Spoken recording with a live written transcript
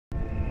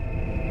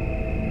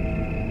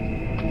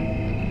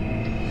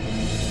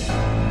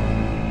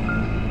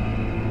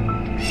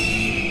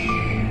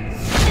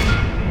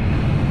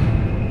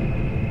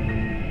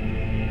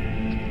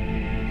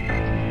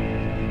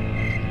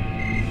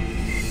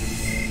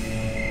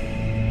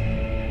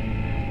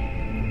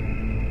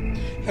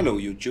Hello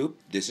YouTube,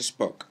 this is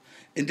Puck.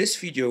 In this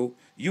video,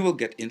 you will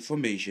get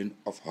information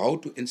of how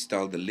to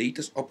install the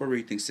latest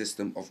operating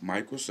system of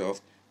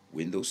Microsoft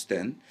Windows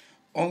 10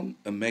 on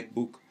a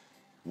MacBook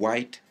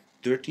white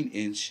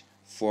 13-inch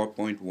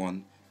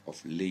 4.1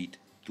 of late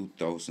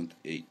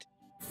 2008.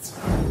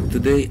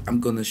 Today I'm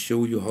gonna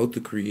show you how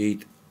to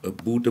create a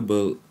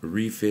bootable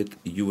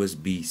Refit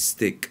USB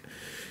stick.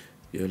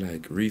 You're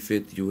like,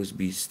 Refit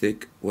USB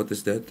stick, what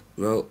is that?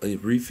 Well, a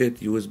Refit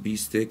USB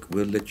stick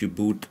will let you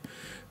boot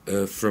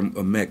from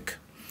a Mac.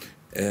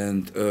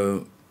 And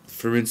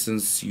for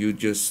instance, you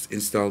just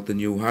installed a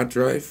new hard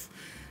drive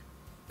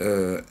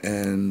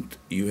and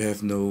you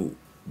have no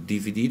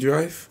DVD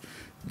drive,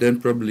 then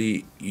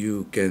probably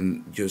you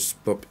can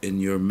just pop in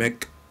your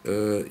Mac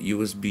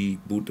USB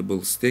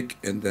bootable stick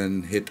and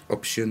then hit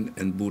option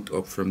and boot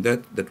up from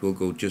that. That will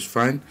go just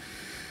fine.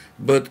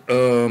 But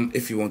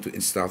if you want to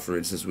install, for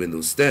instance,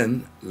 Windows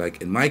 10,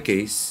 like in my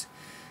case,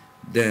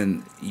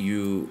 then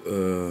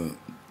you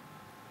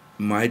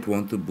might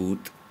want to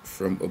boot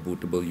from a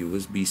bootable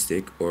USB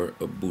stick or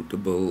a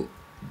bootable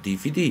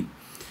DVD.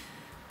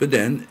 But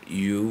then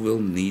you will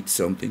need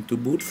something to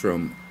boot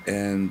from,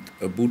 and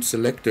a boot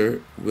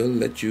selector will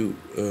let you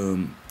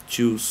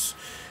choose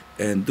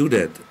and do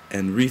that,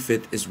 and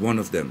Refit is one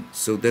of them.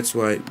 So that's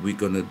why we're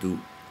gonna do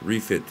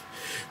Refit.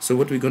 So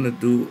what we're gonna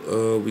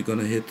do, we're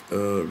gonna hit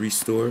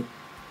restore,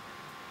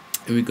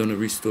 and we're gonna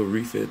restore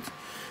Refit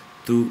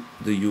to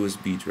the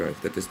USB drive.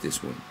 That is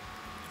this one.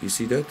 You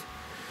see that?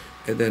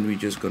 And then we're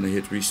just gonna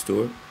hit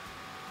restore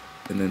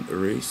and then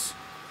erase.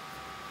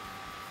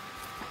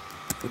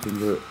 Put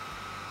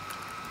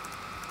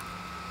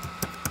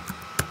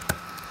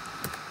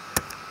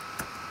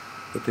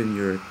in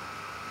your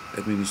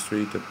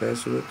administrator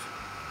password,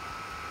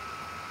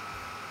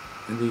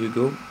 and there you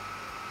go.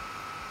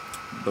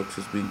 Box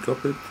has been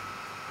copied.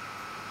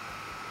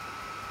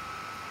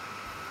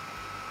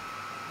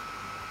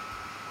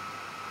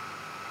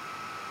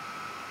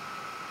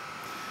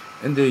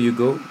 And there you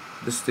go,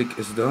 the stick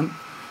is done.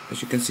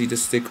 As you can see, the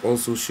stick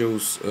also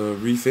shows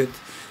Refit.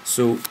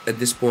 So at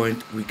this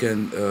point we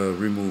can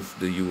remove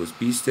the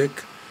USB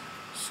stick.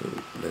 So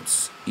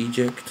let's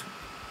eject.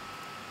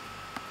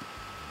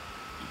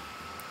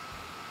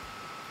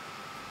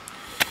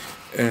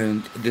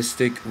 And this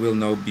stick will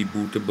now be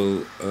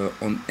bootable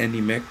on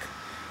any Mac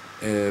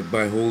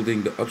by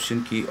holding the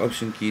option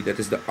key, that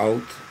is the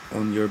Alt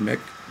on your Mac.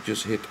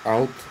 Just hit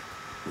Alt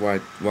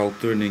while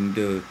turning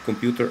the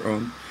computer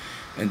on,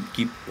 and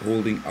keep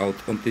holding Alt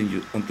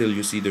until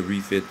you see the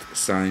Refit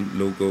sign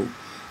logo,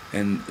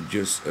 and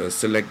just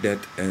select that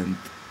and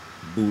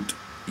boot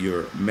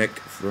your Mac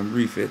from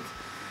Refit.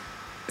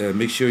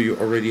 Make sure you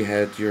already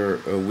had your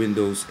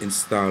Windows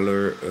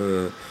installer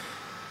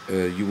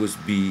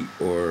USB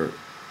or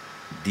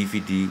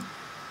DVD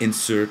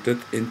inserted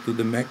into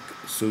the Mac,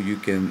 so you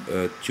can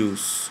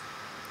choose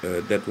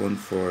that one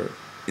for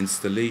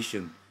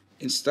installation.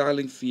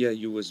 Installing via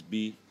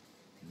USB,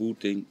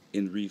 booting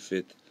in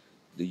Refit,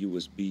 the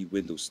USB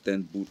Windows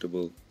 10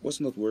 bootable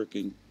was not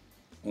working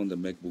on the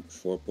MacBook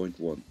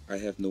 4.1. I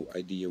have no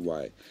idea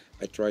why.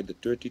 I tried the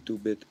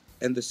 32-bit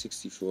and the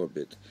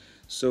 64-bit,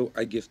 so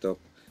I gave up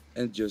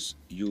and just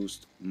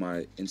used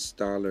my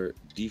installer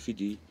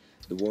DVD,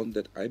 the one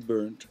that I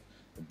burned,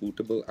 a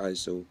bootable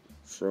ISO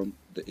from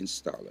the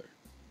installer.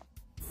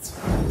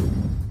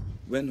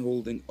 When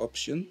holding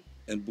option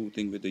and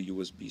booting with the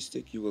USB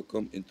stick, you will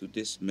come into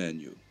this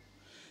menu.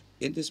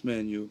 In this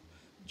menu,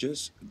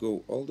 just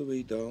go all the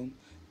way down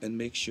and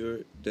make sure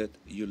that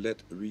you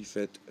let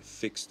Refit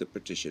fix the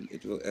partition.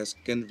 It will ask,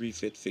 can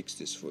Refit fix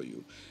this for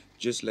you?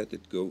 Just let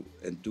it go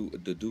and do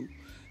the do,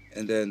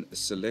 and then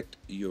select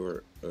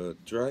your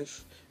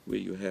drive where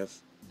you have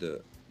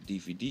the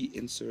DVD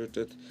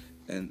inserted,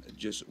 and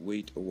just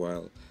wait a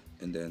while,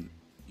 and then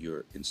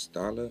your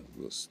installer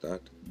will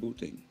start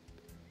booting.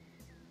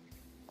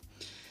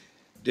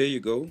 There you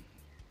go.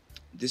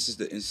 This is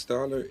the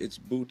installer. It's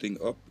booting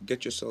up.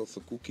 Get yourself a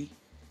cookie,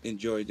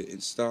 enjoy the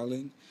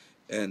installing,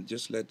 and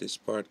just let this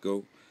part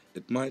go.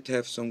 It might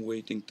have some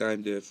waiting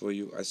time there for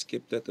you. I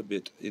skipped that a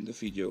bit in the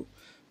video,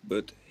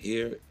 but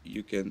here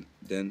you can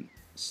then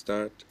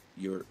start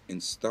your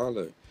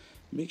installer.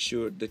 Make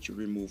sure that you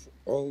remove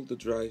all the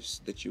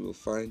drives that you will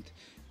find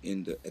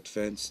in the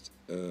advanced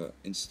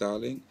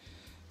installing.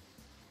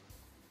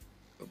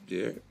 Up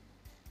there,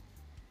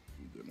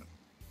 we're gonna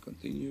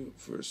continue.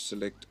 First,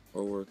 select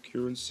our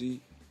currency.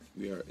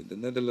 We are in the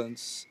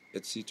Netherlands,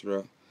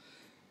 etc.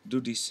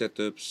 Do these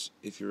setups.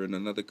 If you're in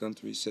another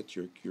country, set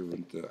your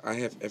current. I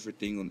have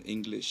everything on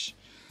English,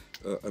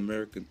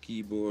 American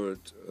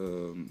keyboard,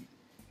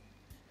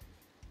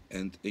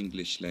 and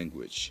English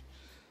language.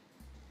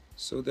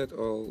 So that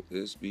all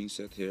is being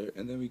set here,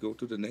 and then we go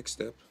to the next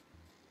step.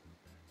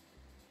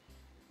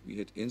 We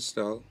hit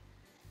install,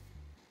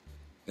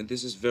 and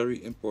this is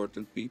very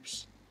important,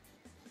 peeps,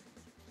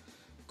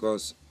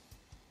 because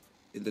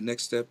in the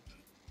next step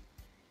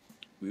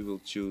we will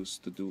choose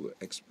to do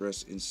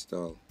express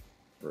install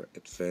or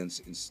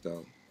advanced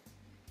install,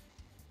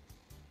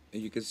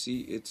 and you can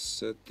see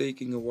it's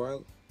taking a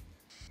while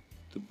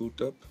to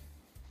boot up.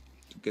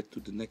 to get to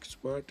the next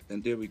part,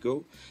 and there we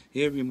go.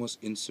 Here we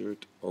must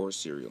insert our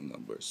serial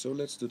number. So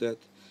let's do that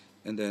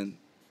and then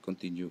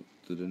continue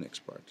to the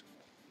next part.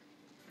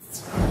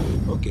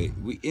 Okay,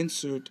 we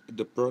insert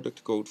the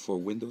product code for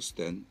Windows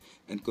 10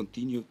 and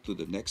continue to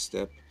the next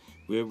step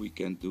where we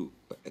can do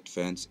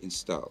advanced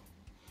install.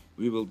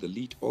 We will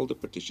delete all the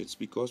partitions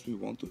because we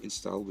want to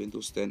install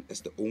Windows 10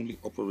 as the only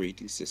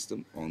operating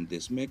system on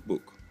this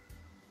MacBook.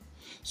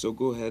 So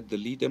go ahead,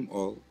 delete them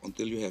all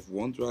until you have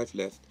one drive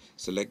left,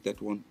 select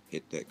that one,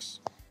 hit next.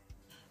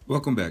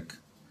 Welcome back.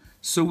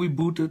 So we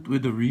booted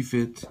with the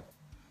Refit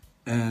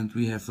and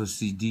we have a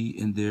CD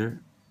in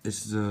there.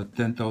 It's the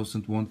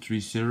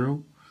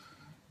 10130.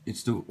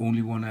 It's the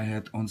only one I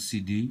had on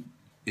CD.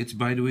 It's,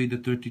 by the way, the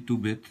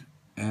 32-bit,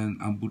 and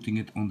I'm booting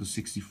it on the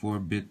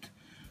 64-bit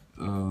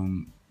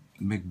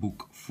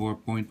MacBook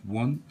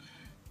 4.1.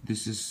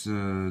 This is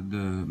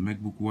the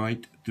MacBook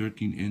White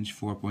 13-inch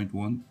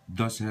 4.1.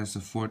 Does has a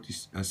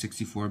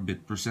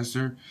 64-bit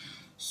processor,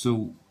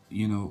 so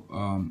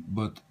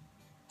but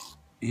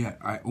yeah,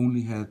 I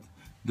only had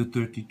the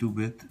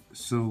 32-bit,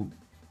 so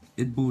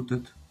it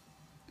booted,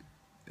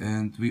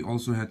 and we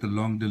also had a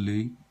long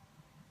delay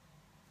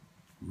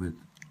with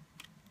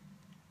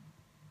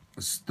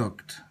a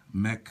stuck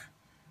Mac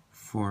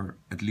for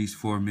at least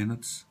 4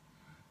 minutes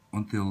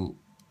until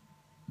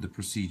the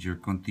procedure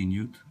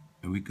continued,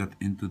 and we got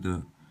into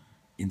the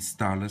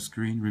installer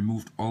screen,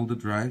 removed all the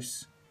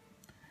drives,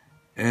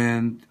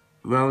 and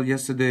well,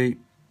 yesterday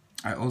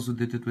I also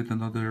did it with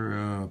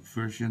another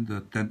version,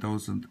 the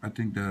 10,000, I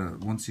think the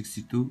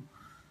 162,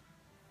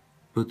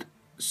 but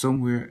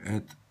somewhere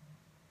at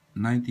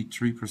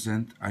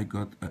 93% I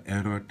got an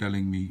error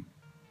telling me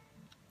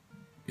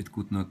it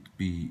could not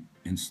be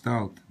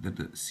installed, that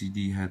the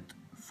CD had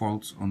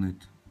faults on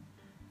it.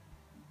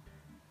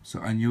 So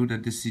I knew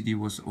that the CD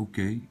was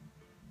okay,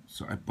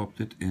 so I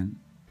popped it in.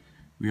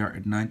 We are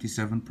at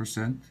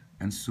 97%,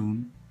 and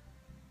soon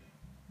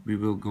we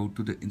will go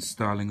to the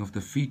installing of the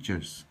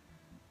features.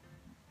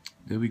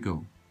 There we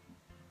go.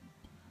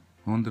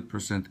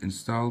 100%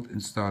 installed,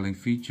 installing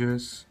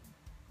features.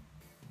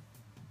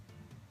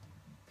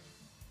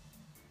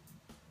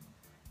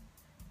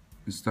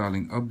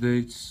 Installing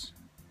updates,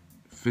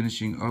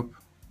 finishing up.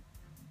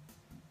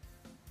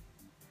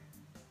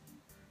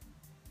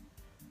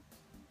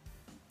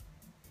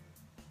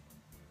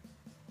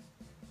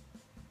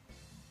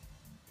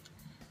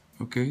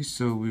 Okay,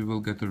 so we will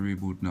get a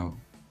reboot now.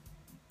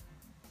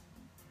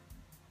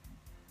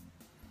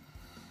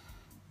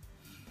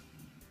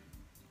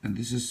 And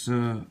this is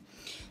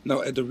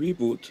now at the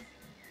reboot,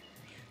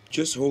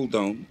 just hold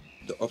down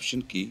the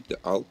Option key, the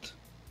Alt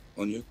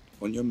on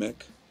your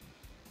Mac.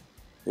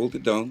 Hold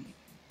it down,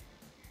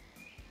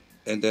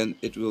 and then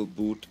it will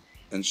boot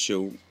and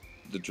show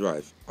the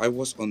drive. I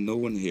was on no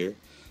one here,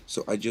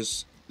 so I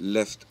just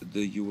left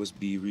the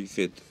USB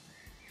Refit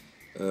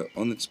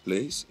on its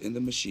place in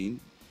the machine,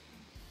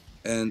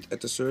 and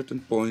at a certain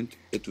point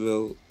it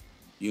will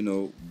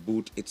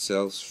boot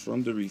itself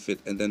from the Refit,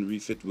 and then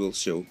Refit will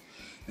show,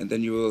 and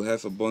then you will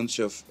have a bunch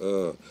of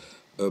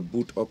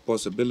boot up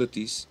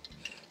possibilities,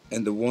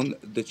 and the one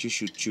that you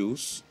should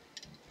choose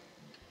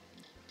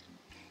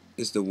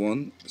is the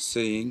one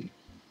saying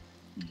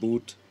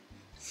boot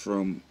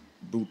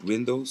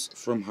Windows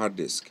from hard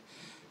disk.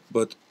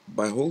 But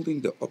by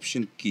holding the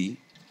Option key,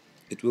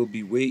 it will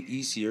be way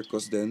easier,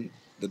 because then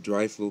the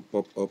drive will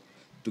pop up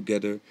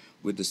together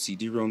with the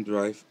CD-ROM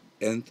drive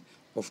and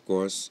of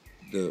course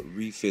the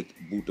Refit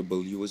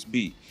bootable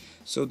USB.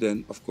 So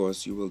then of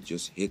course you will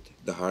just hit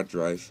the hard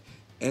drive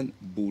and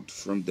boot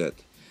from that.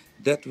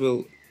 That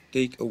will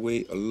take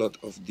away a lot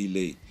of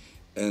delay,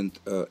 and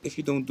if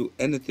you don't do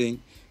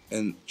anything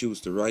and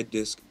choose the right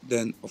disk,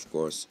 then of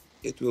course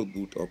it will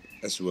boot up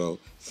as well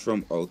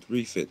from out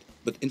Refit.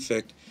 But in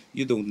fact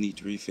you don't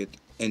need Refit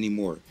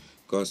anymore,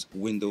 because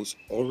Windows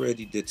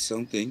already did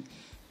something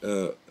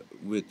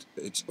with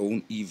its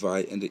own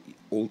EVI and the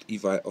old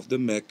EVI of the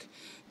Mac,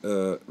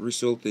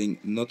 resulting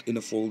not in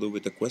a folder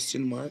with a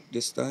question mark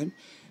this time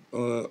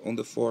on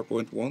the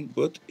 4.1,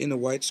 but in a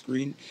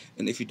widescreen.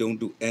 And if you don't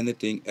do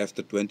anything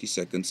after 20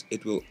 seconds,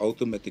 it will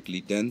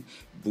automatically then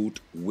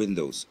boot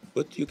Windows.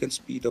 But you can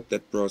speed up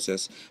that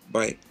process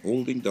by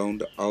holding down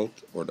the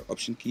Alt or the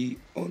Option key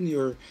on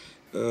your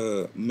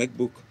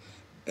MacBook,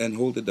 and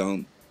hold it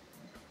down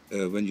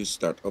when you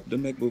start up the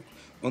MacBook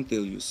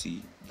until you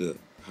see the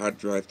hard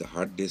drive, the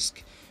hard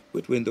disk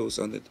with Windows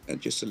on it,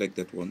 and just select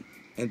that one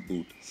and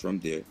boot from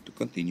there to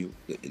continue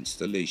the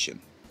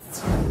installation.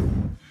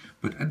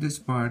 But at this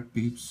part,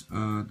 peeps,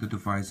 the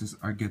devices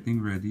are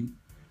getting ready.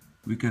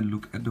 We can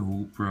look at the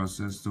whole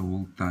process the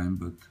whole time,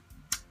 but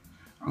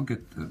I'll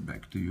get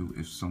back to you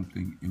if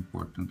something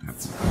important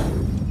happens.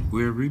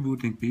 We're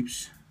rebooting,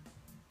 peeps.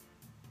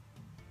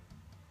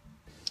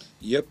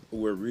 Yep,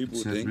 we're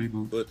rebooting,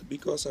 reboot. But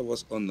because I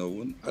was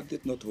unknown, I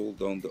did not hold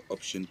down the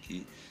Option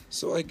key.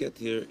 So I get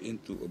here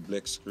into a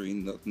black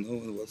screen, not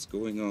knowing what's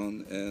going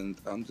on, and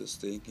I'm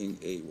just thinking,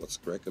 hey, what's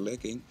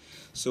crack-a-lacking?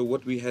 So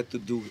what we had to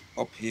do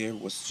up here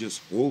was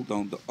just hold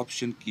down the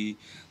Option key,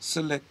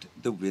 select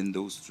the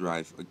Windows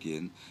drive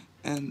again,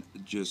 and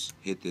just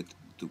hit it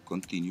to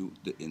continue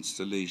the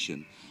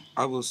installation.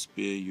 I will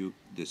spare you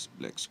this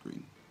black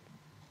screen.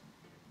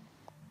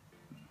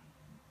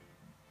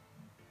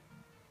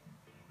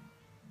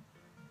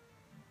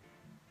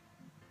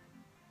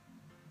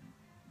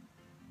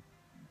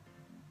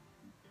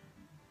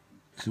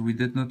 So we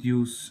did not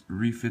use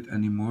Refit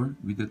anymore.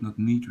 We did not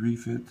need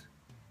Refit.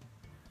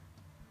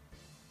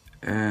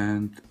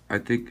 And I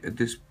think at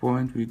this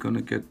point we're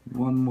gonna get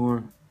one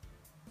more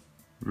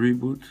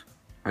reboot,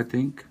 I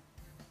think.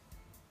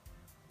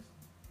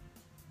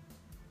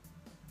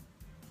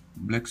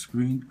 Black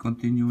screen,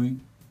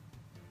 continuing.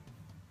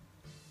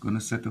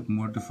 Gonna set up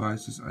more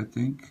devices, I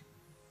think.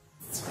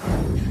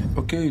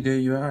 Okay, there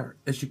you are.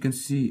 As you can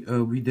see,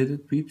 we did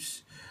it,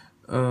 peeps.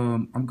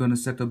 I'm gonna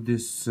set up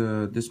this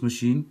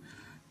machine,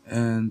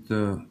 and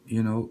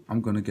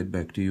I'm gonna get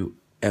back to you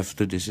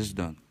after this is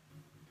done.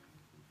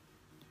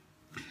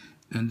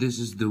 And this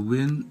is the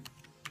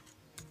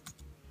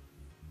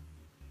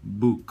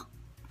MACBOOK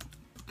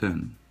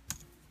 10.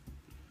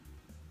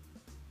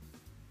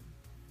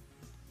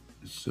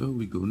 So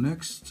we go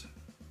next.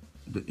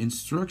 The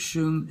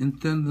instruction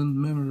intended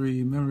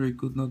memory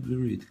could not be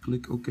read.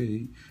 Click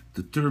OK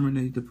to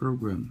terminate the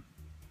program.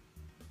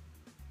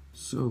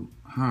 So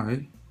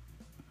hi,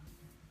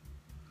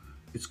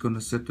 it's gonna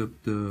set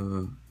up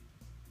the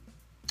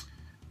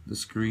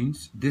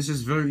screens. This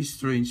is very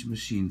strange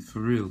machine, for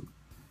real.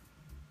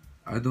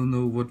 I don't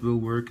know what will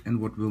work and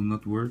what will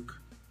not work.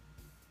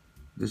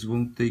 This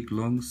won't take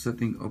long.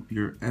 Setting up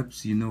your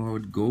apps, you know how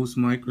it goes,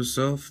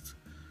 Microsoft.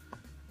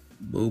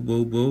 Bo,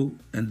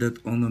 and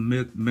that on a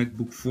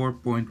MacBook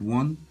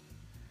 4.1.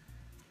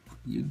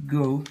 You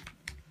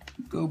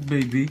go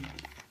baby.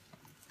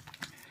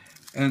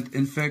 And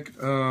in fact,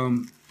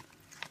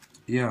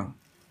 yeah,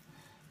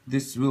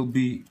 this will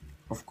be,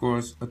 of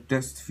course, a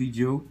test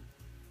video.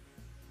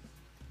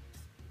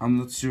 I'm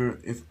not sure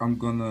if I'm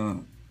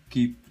gonna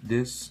keep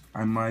this.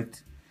 I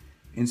might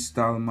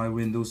install my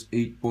Windows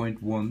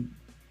 8.1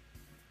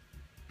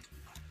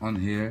 on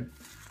here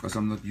because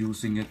I'm not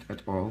using it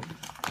at all.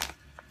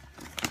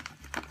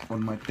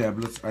 On my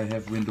tablets I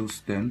have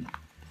Windows 10,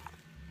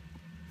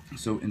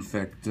 so in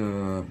fact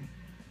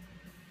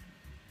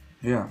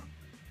yeah,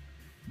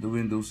 the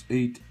Windows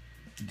 8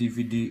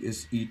 DVD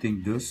is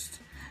eating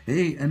dust.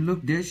 Hey, and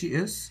look, there she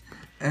is,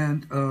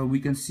 and we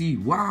can see,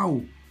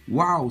 wow,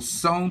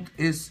 sound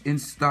is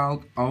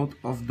installed out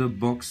of the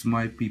box,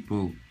 my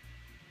people.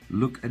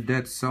 Look at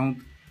that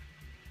sound.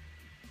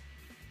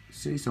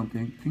 Say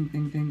something. Ting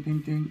ting ting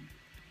ting ting.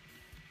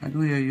 I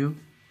do hear you.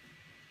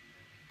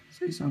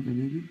 Say something,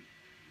 baby.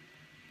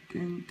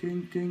 Ting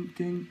ting ting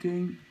ting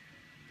ting.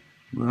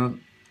 Well,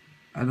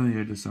 I don't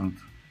hear the sound.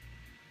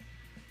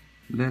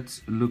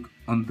 Let's look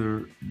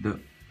under the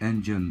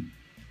engine.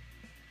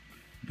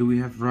 Do we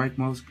have right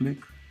mouse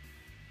click?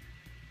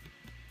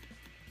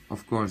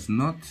 Of course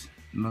not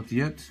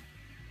yet.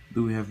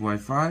 Do we have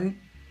Wi-Fi?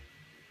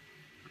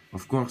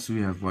 Of course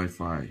we have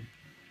Wi-Fi.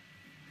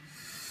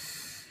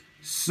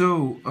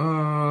 So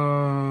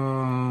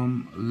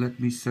let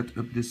me set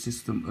up the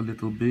system a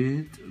little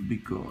bit,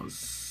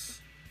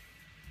 because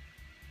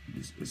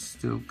this is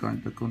still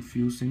kind of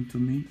confusing to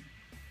me.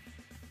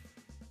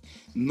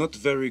 Not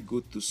very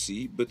good to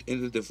see, but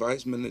in the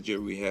device manager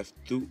we have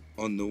two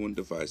unknown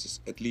devices,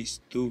 at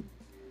least two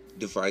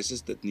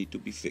devices that need to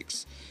be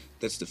fixed.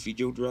 That's the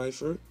video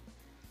driver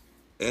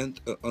and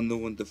an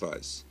unknown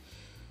device.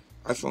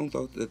 I found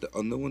out that the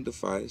unknown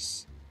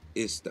device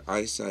is the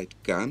eyesight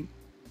cam,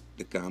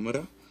 the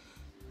camera,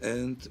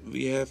 and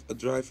we have a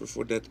driver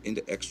for that in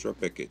the extra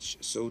package,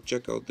 so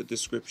check out the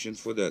description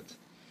for that.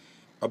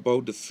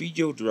 About the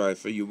video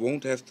driver, you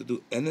won't have to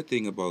do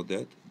anything about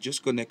that.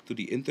 Just connect to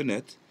the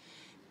internet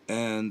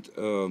and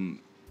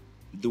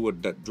do a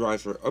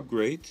driver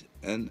upgrade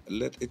and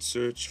let it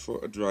search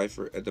for a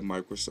driver at the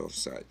Microsoft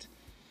site.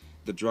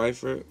 The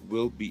driver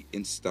will be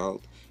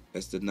installed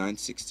as the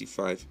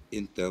 965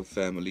 Intel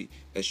family,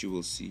 as you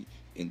will see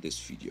in this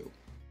video.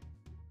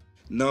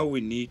 Now we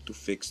need to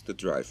fix the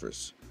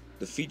drivers.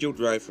 The video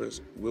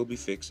drivers will be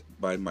fixed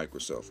by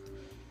Microsoft.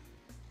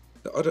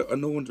 The other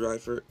unknown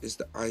driver is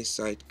the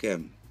eyesight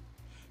cam.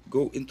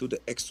 Go into the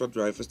extra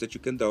drivers that you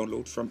can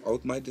download from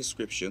out my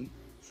description,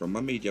 from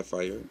my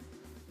Mediafire,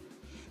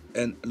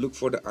 and look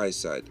for the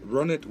eyesight.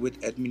 Run it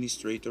with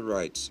administrator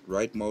rights.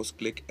 Right mouse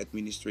click,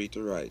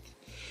 administrator right.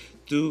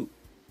 To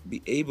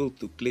be able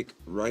to click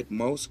right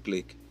mouse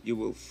click, you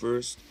will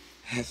first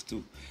have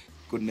to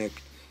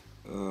connect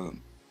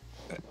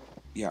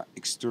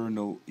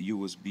external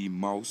USB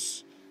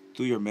mouse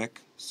to your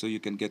Mac so you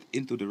can get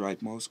into the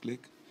right mouse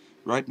click.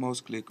 Right mouse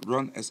click,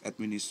 run as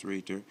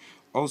administrator.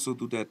 Also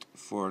do that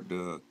for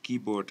the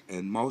keyboard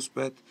and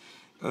mousepad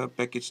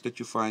package that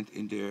you find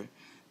in there,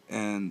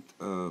 and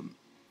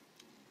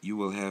you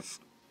will have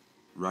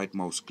right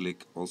mouse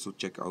click. Also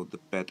check out the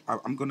pad.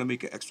 I'm gonna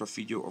make an extra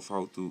video of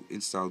how to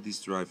install these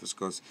drivers,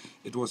 because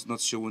it was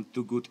not showing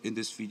too good in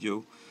this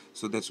video,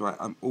 so that's why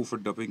I'm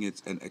overdubbing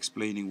it and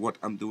explaining what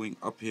I'm doing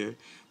up here.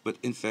 But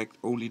in fact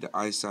only the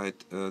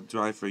eyesight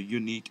driver you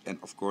need, and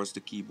of course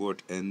the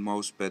keyboard and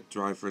mousepad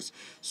drivers,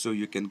 so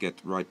you can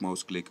get right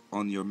mouse click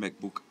on your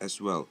MacBook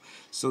as well.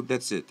 So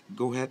that's it.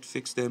 Go ahead,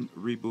 fix them,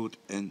 reboot,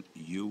 and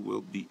you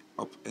will be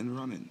up and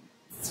running.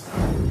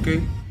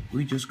 Okay,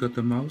 we just got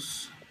the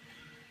mouse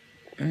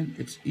and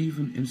it's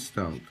even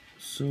installed.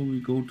 So we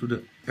go to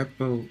the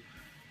Apple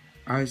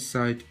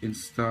eyesight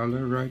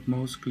installer, right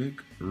mouse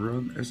click,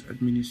 run as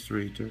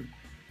administrator.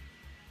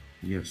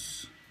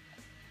 Yes.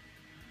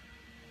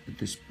 At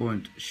this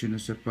point, je ne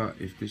sais pas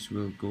if this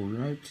will go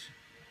right.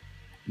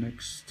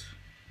 Next.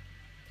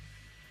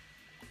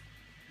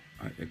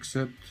 I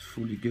accept,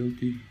 fully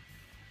guilty.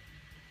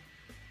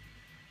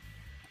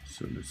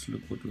 So let's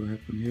look what will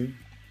happen here.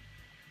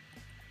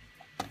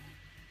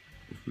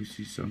 If we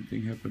see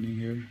something happening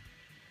here.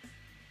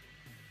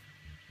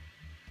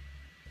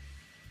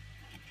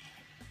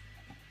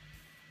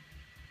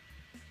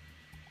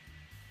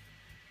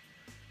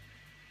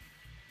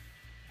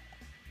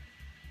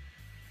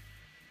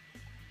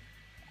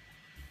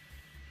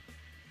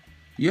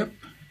 Yep,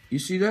 you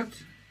see that?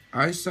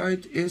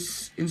 Eyesight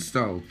is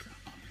installed.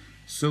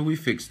 So we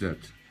fixed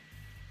that.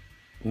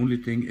 Only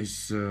thing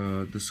is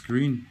the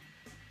screen.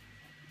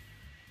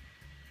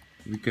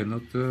 We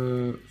cannot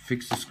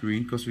fix the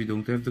screen because we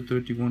don't have the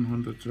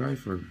 3100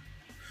 driver.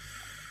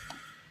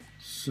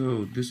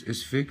 So this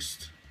is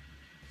fixed.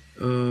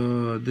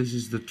 This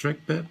is the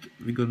trackpad.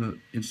 We're gonna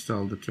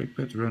install the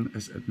trackpad, run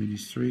as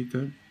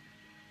administrator.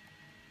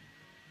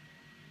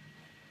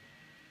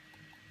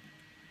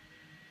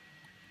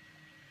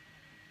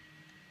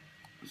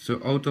 So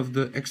out of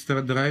the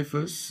extra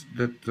drivers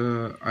that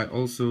I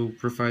also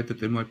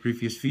provided in my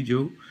previous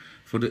video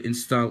for the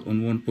install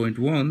on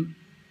 1.1,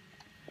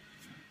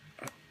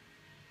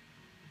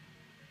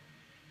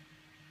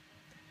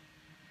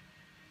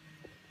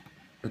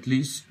 at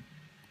least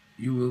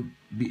you will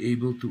be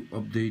able to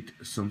update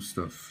some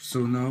stuff.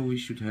 So now we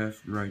should have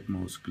right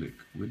mouse click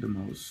with the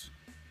mouse.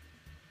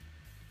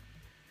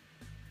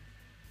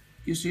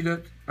 You see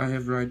that? I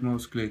have right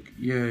mouse click,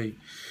 yay.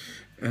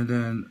 And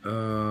then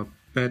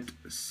pad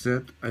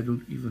set, I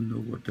don't even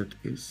know what that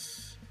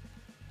is.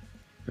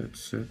 Pad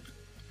set,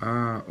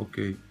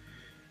 okay.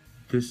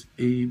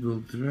 Disable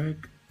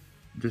drag,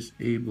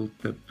 disable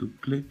tap to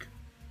click.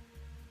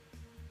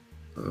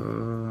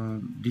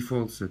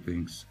 Default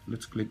settings,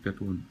 let's click that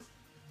one.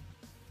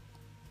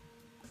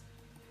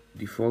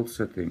 Default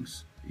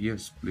settings,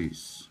 yes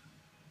please.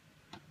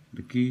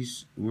 The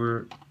keys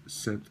were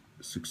set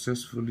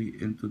successfully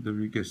into the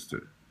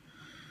register.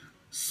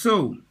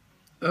 So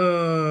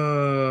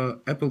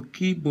Apple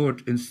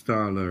keyboard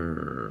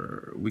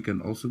installer, we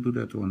can also do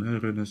that one,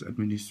 run as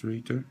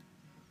administrator.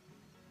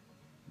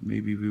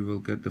 Maybe we will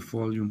get the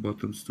volume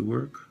buttons to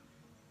work.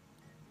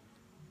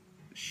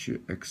 Je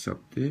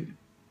accepte.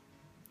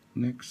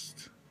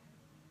 Next.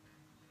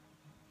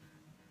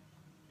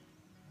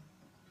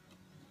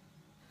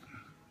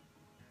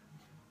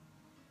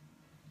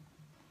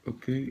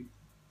 Okay,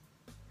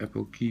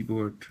 Apple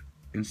keyboard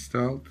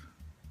installed.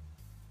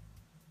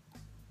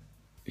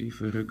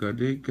 Even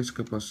regarder, qu'est-ce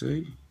que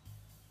passé?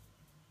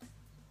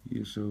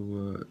 Here,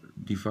 so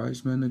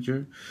device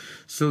manager.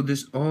 So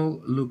this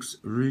all looks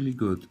really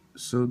good.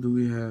 So do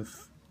we have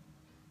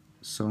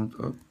sound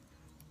up,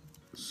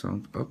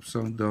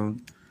 sound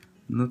down?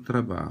 No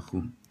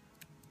trabajo.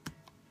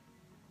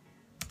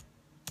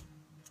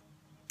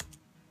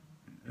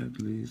 At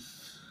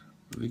least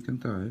we can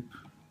type.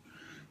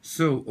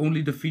 So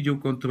only the video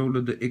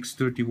controller, the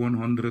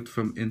X3100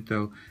 from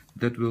Intel,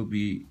 that will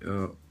be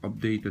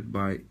updated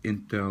by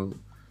Intel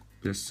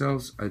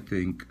themselves, I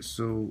think.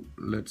 So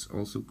let's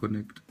also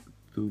connect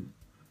to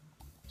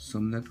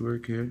some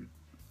network here.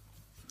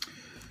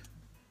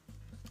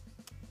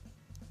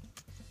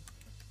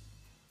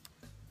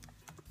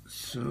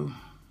 So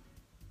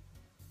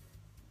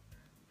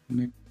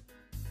next.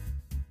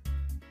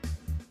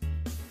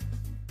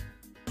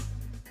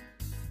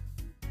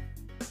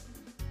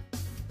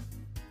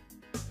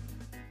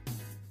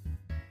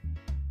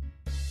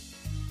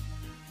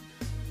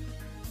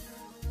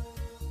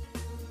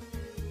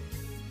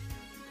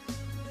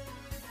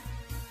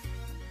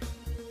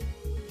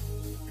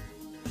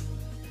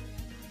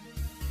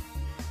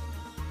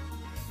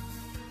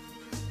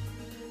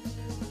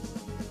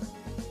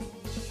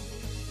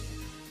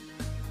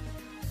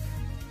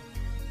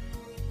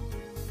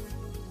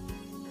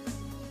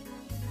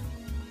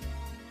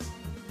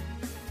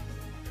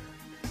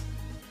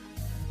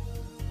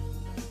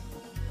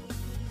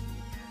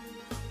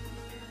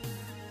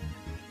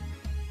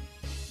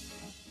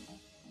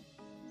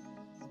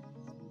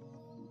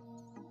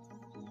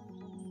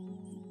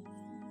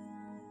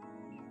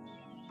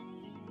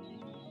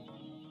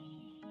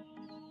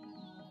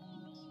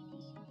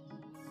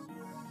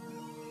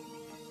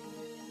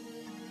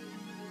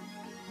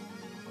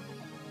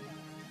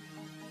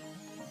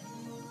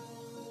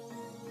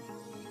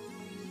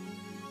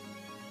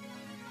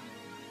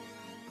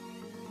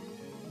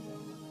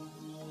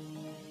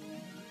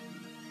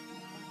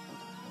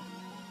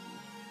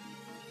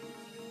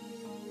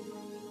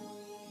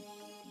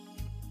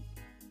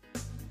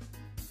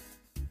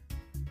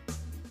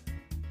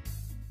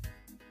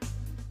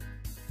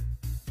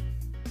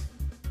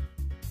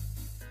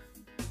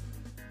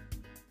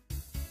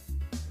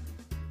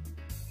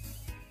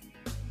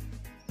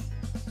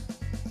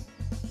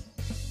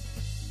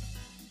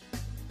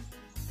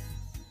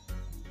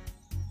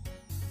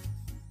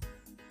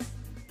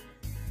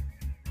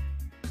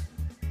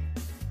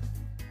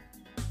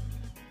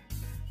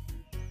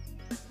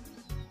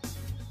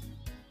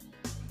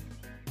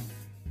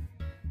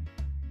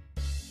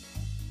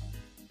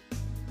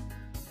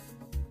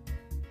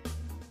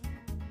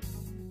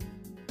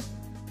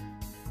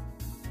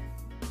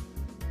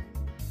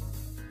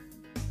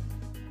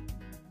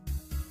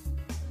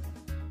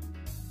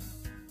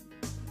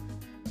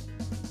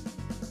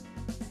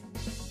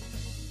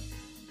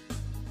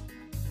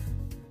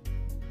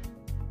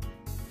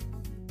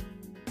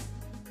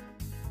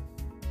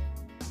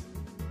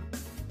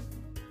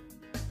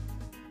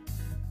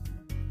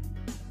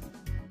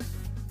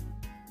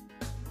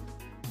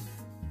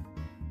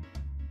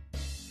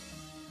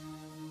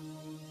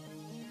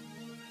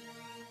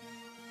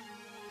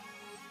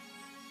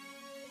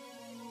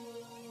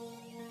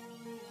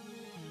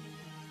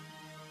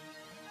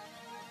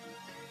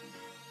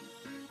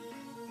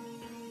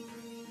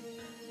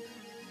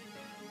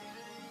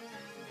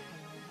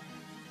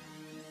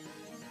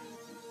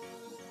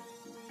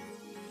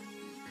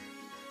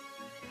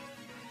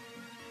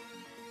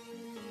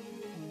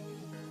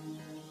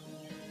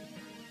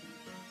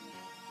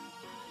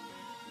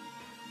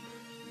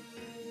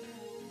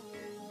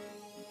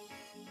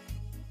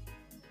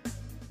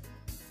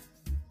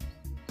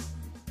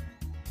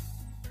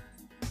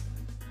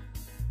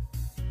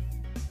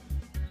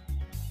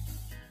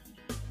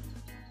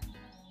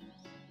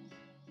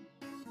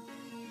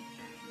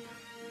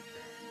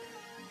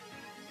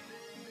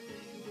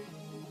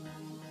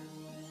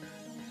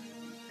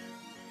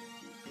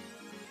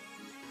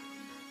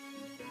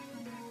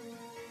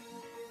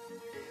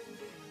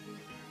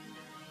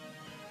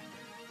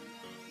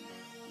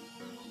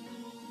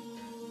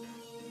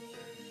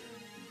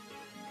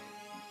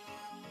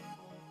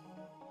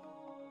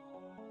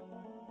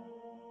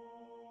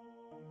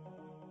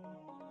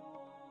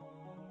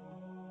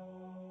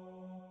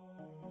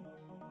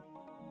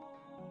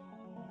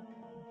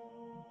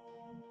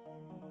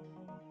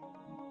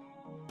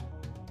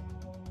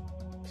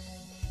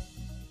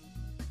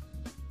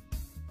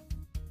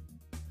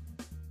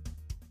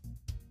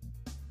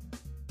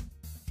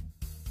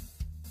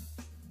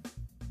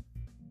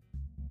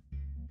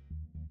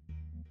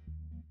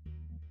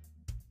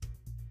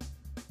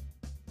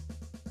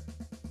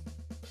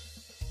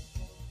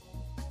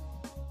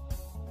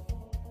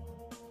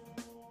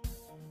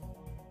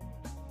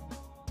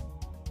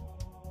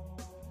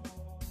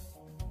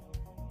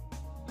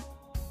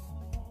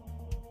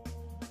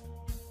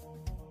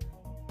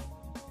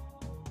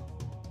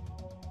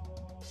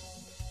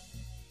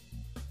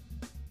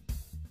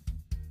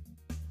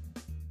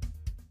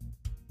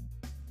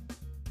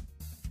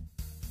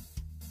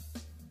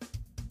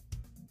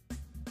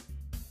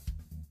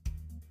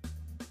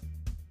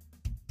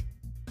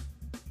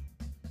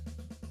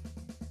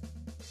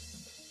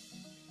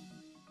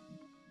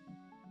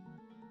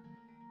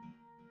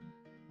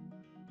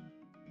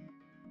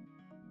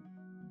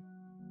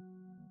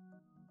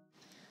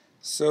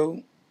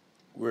 So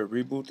we're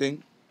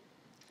rebooting,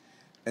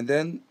 and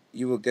then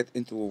you will get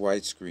into a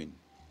white screen.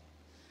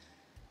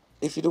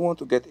 If you don't want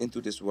to get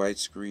into this white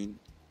screen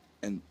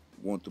and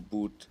want to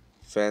boot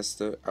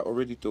faster, I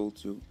already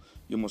told you,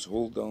 you must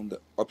hold down the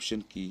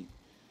option key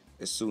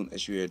as soon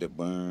as you hear the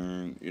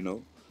burn,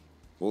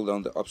 hold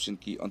down the option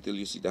key until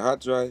you see the hard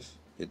drive,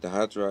 hit the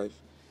hard drive,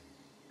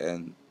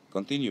 and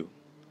continue.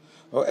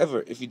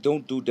 However, if you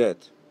don't do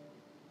that,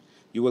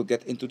 you will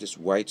get into this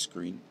white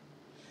screen.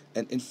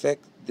 And in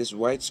fact, this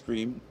white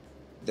screen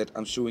that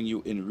I'm showing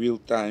you in real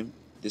time,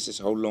 this is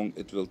how long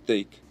it will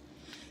take,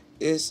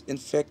 is in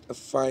fact a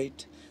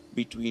fight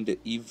between the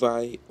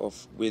EVI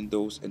of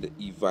Windows and the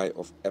EVI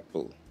of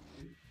Apple.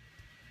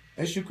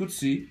 As you could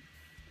see,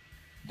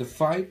 the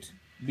fight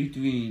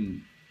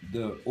between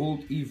the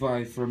old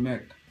EVI for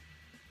Mac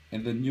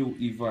and the new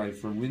EVI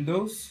for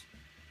Windows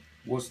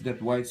was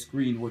that white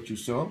screen what you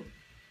saw.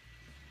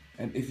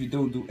 And if you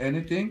don't do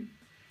anything,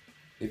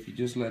 if you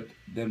just let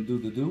them do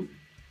the do,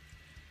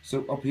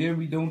 so up here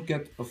we don't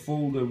get a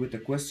folder with a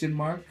question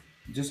mark,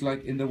 just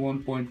like in the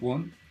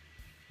 1.1,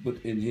 but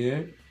in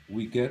here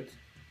we get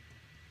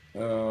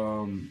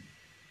a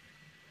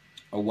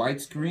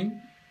white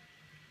screen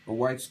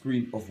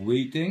of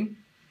waiting,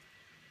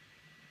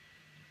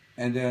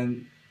 and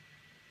then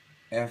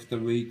after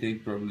waiting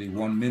probably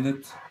 1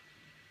 minute,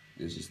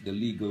 this is the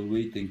legal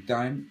waiting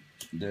time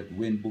that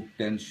WinBook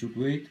 10 should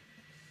wait,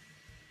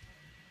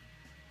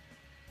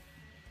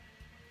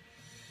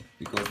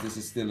 because this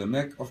is still a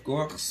Mac, of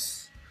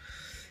course.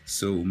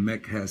 So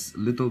Mac has a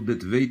little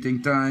bit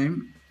waiting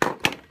time.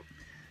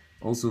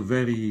 Also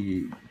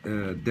very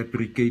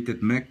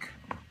deprecated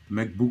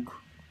MacBook.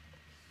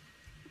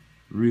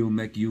 Real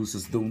Mac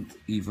users don't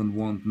even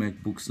want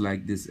MacBooks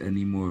like this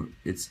anymore.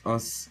 It's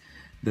us,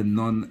 the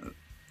non-havers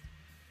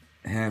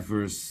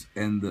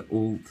and the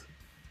old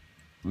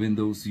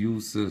Windows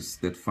users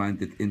that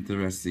find it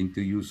interesting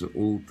to use an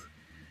old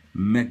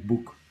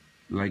MacBook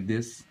like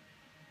this.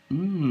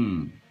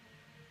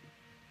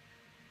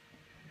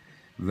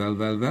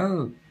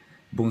 Well.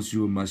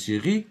 Bonjour ma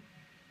chérie.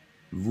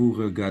 Vous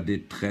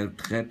regardez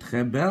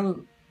très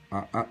belle.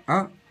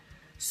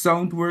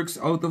 Sound works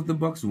out of the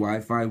box.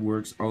 Wi-Fi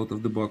works out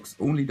of the box.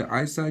 Only the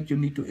eyesight you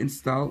need to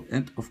install,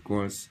 and of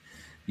course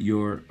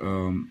your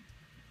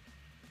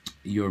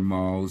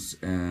mouse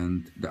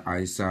and the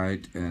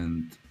eyesight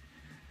and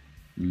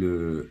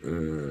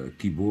the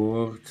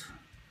keyboard.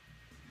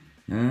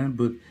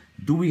 But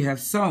do we have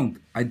sound?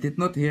 I did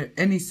not hear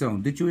any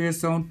sound. Did you hear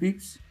sound,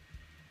 peeps?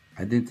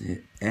 I didn't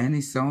hear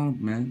any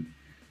sound, man.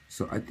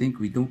 So I think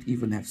we don't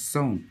even have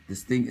sound.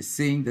 This thing is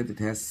saying that it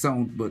has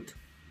sound, but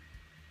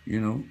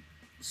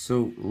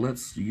so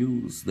let's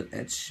use the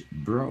Edge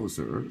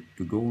browser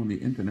to go on the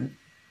internet.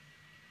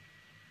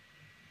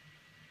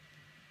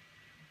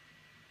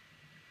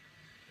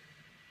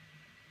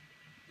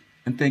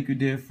 And thank you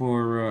there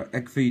for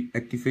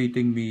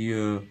activating me,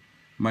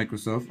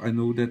 Microsoft. I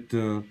know that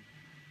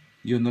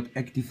you're not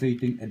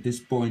activating at this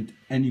point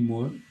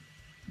anymore,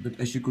 but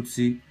as you could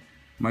see,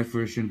 my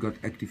version got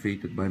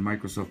activated by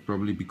Microsoft,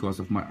 probably because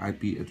of my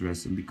IP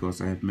address and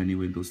because I have many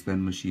Windows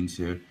 10 machines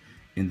here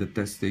in the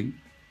testing.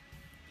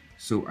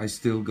 So I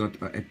still got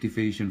an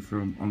activation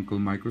from Uncle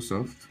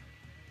Microsoft.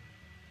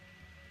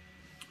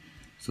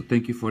 So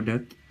thank you for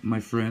that, my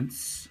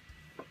friends,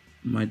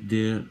 my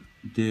dear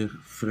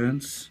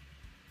friends.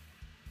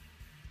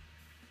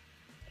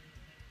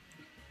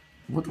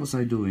 What was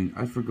I doing?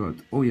 I forgot.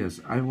 Oh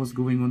yes, I was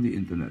going on the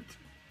internet.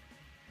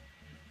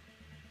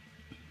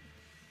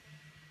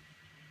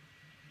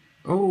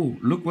 Oh,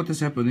 look what is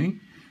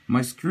happening.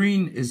 My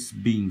screen is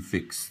being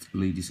fixed,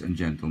 ladies and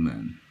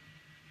gentlemen.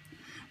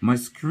 My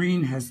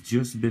screen has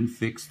just been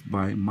fixed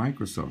by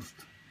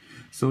Microsoft.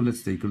 So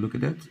let's take a look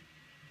at that.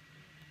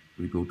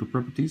 We go to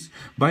properties.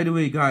 By the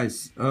way,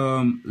 guys,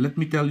 let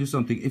me tell you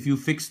something. If you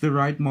fix the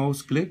right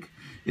mouse click,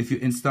 if you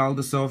install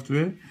the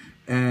software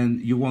and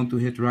you want to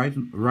hit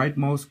right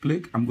mouse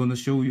click, I'm gonna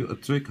show you a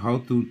trick how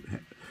to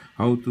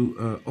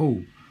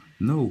oh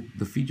no,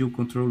 the video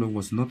controller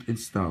was not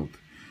installed.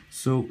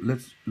 So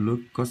let's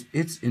look, because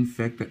it's in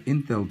fact an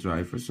Intel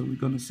driver. So we're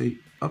gonna say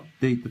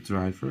update the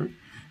driver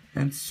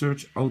and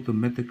search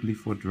automatically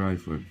for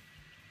driver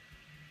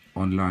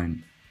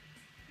online.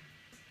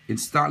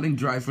 Installing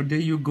driver, there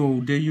you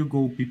go,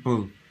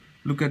 people.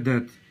 Look at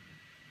that,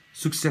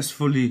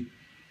 successfully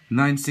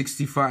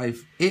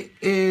 965.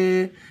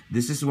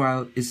 This is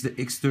while it's the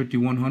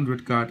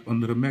X3100 card on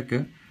the Mac.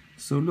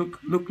 So look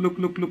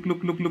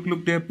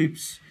there,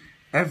 peeps.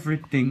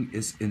 Everything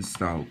is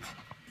installed.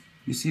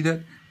 You see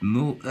that?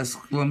 No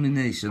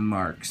exclamation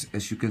marks,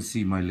 as you can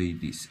see, my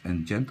ladies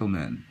and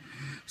gentlemen.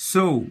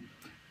 So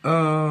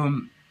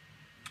here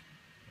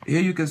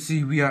you can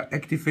see we are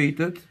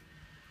activated.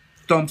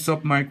 Thumbs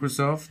up,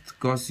 Microsoft,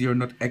 because you're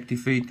not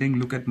activating.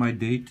 Look at my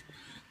date.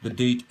 The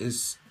date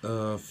is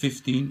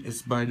 15.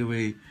 It's, by the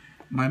way,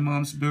 my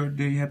mom's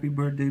birthday. Happy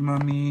birthday,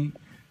 mommy.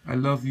 I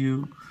love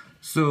you.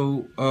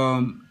 So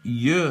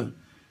yeah,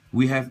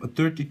 we have a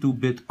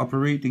 32-bit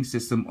operating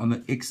system on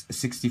an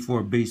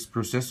x64 based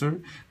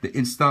processor. The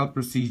install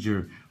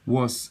procedure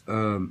was,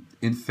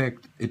 in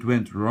fact, it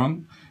went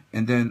wrong,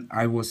 and then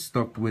I was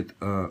stuck with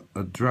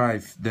a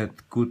drive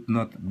that could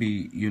not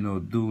be,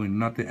 doing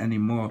nothing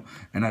anymore,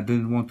 and I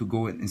didn't want to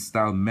go and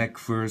install Mac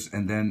first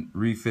and then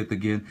Refit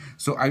again.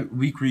 So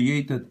we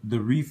created the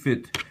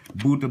Refit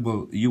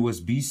bootable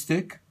USB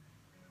stick.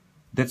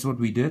 That's what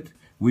we did.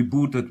 We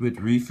booted with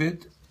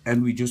Refit,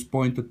 and we just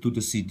pointed to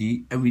the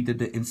CD, and we did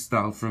the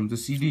install from the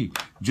CD,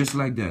 just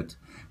like that.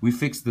 We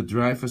fixed the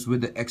drivers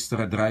with the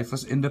extra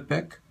drivers in the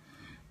pack.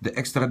 The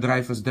extra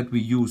drivers that we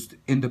used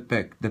in the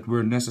pack that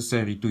were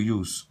necessary to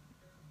use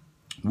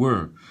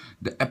were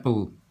the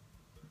Apple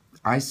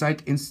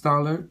iSight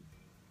installer,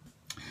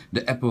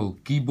 the Apple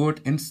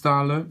keyboard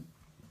installer,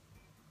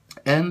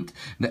 and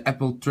the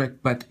Apple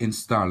trackpad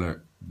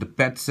installer. The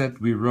pad set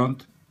we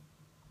run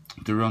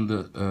to run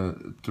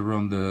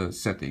the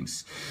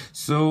settings.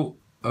 So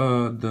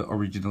the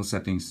original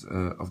settings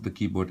of the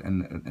keyboard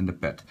and the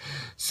pad.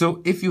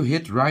 So if you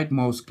hit right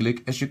mouse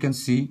click, as you can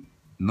see,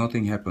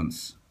 nothing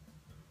happens.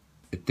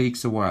 It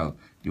takes a while.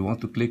 You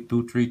want to click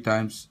 2-3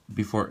 times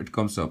before it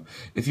comes up.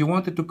 If you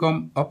want it to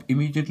come up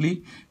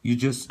immediately, you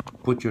just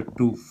put your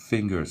 2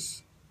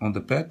 fingers on the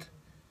pad,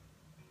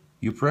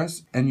 you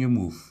press and you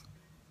move.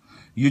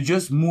 You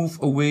just move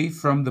away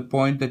from the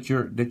point that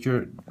you're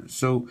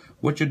so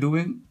what you're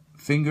doing,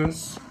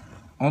 fingers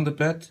on the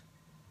pad,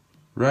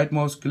 right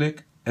mouse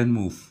click and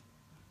move.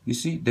 You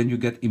see, then you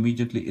get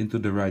immediately into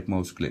the right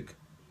mouse click.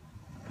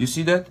 You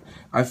see that?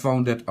 I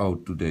found that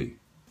out today.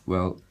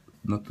 Well,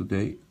 not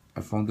today. I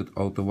found it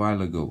out a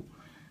while ago,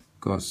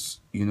 because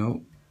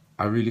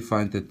I really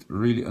find it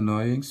really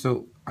annoying.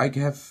 So I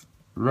have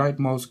right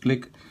mouse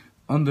click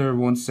under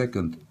 1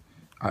 second.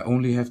 I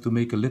only have to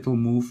make a little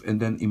move, and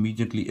then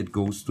immediately it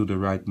goes to the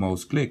right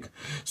mouse click.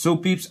 So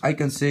peeps, I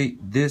can say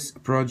this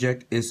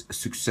project is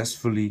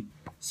successfully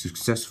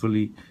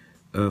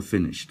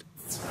finished.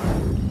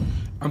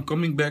 I'm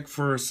coming back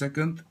for a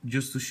second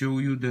just to show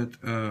you that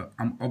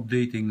I'm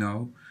updating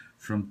now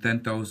from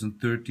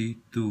 10,030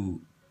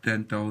 to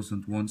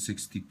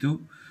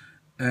 10,162,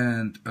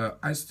 and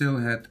I still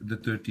had the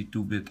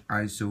 32-bit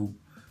ISO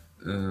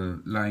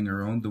lying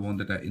around, the one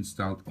that I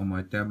installed on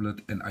my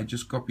tablet, and I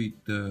just copied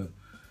the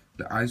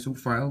ISO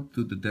file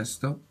to the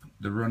desktop,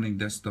 the running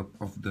desktop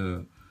of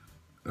the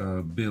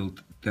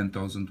build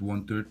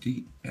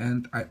 10,130,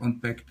 and I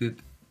unpacked it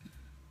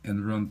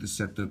and run the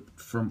setup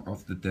from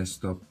off the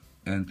desktop,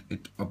 and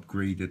it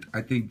upgraded.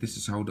 I think this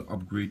is how the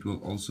upgrade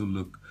will also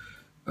look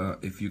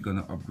if you're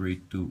gonna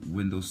upgrade to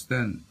Windows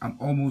 10. I'm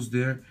almost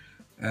there,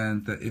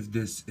 and if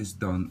this is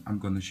done, I'm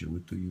gonna show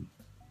it to you.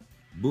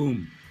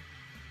 Boom,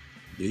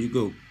 there you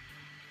go.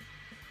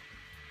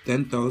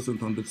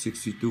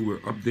 10,162 were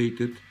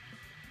updated,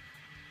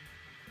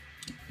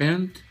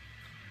 and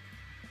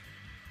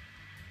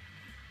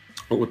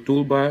our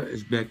toolbar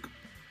is back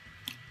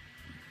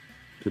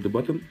to the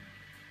bottom.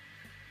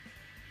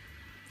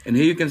 And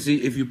here you can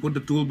see, if you put the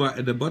toolbar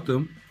at the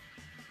bottom,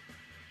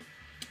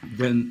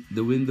 then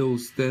the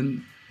Windows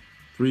 10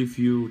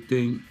 preview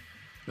thing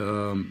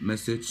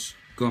message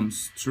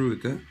comes through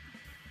it,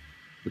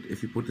 but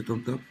if you put it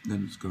on top,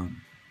 then it's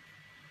gone.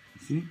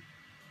 See?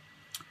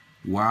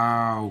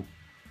 Wow,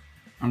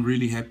 I'm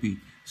really happy.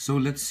 So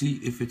let's see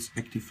if it's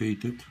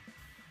activated.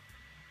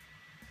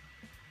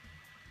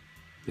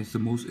 That's the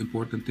most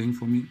important thing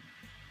for me.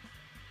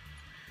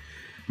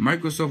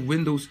 Microsoft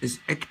Windows is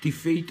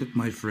activated,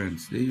 my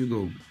friends. There you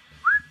go.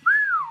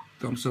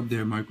 Thumbs up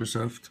there,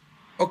 Microsoft.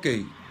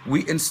 Okay,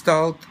 we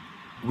installed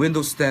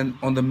Windows 10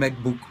 on the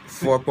MacBook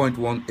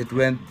 4.1. It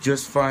went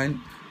just fine.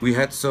 We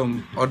had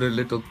some other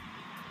little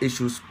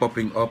issues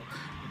popping up.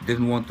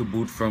 Didn't want to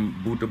boot from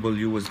bootable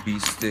USB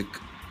stick.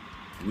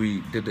 We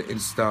did the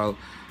install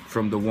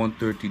from the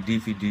 130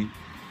 DVD,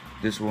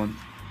 this one,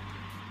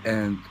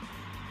 and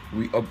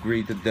we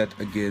upgraded that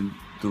again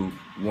to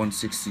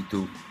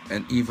 162,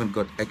 and even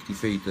got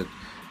activated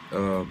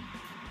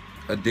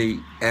a day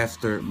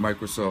after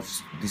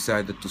Microsoft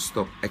decided to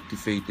stop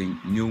activating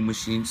new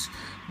machines.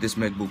 This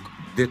MacBook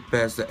did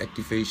pass the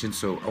activation,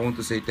 so I want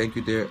to say thank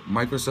you there,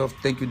 Microsoft.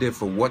 Thank you there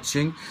for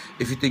watching.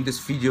 If you think this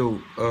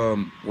video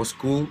was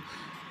cool,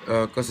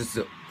 because it's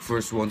the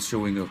first one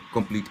showing a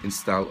complete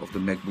install of the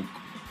MacBook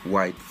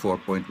White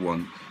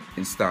 4.1,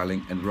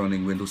 installing and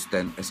running Windows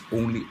 10 as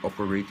only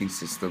operating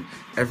system.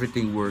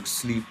 Everything works,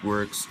 sleep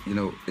works,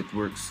 it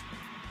works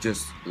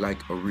just like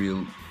a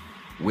real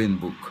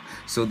WinBook.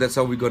 So that's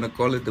how we're gonna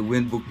call it, the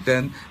WinBook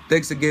 10.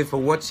 Thanks again for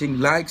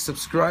watching. Like,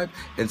 subscribe,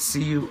 and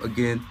see you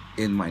again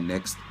in my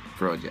next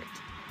project.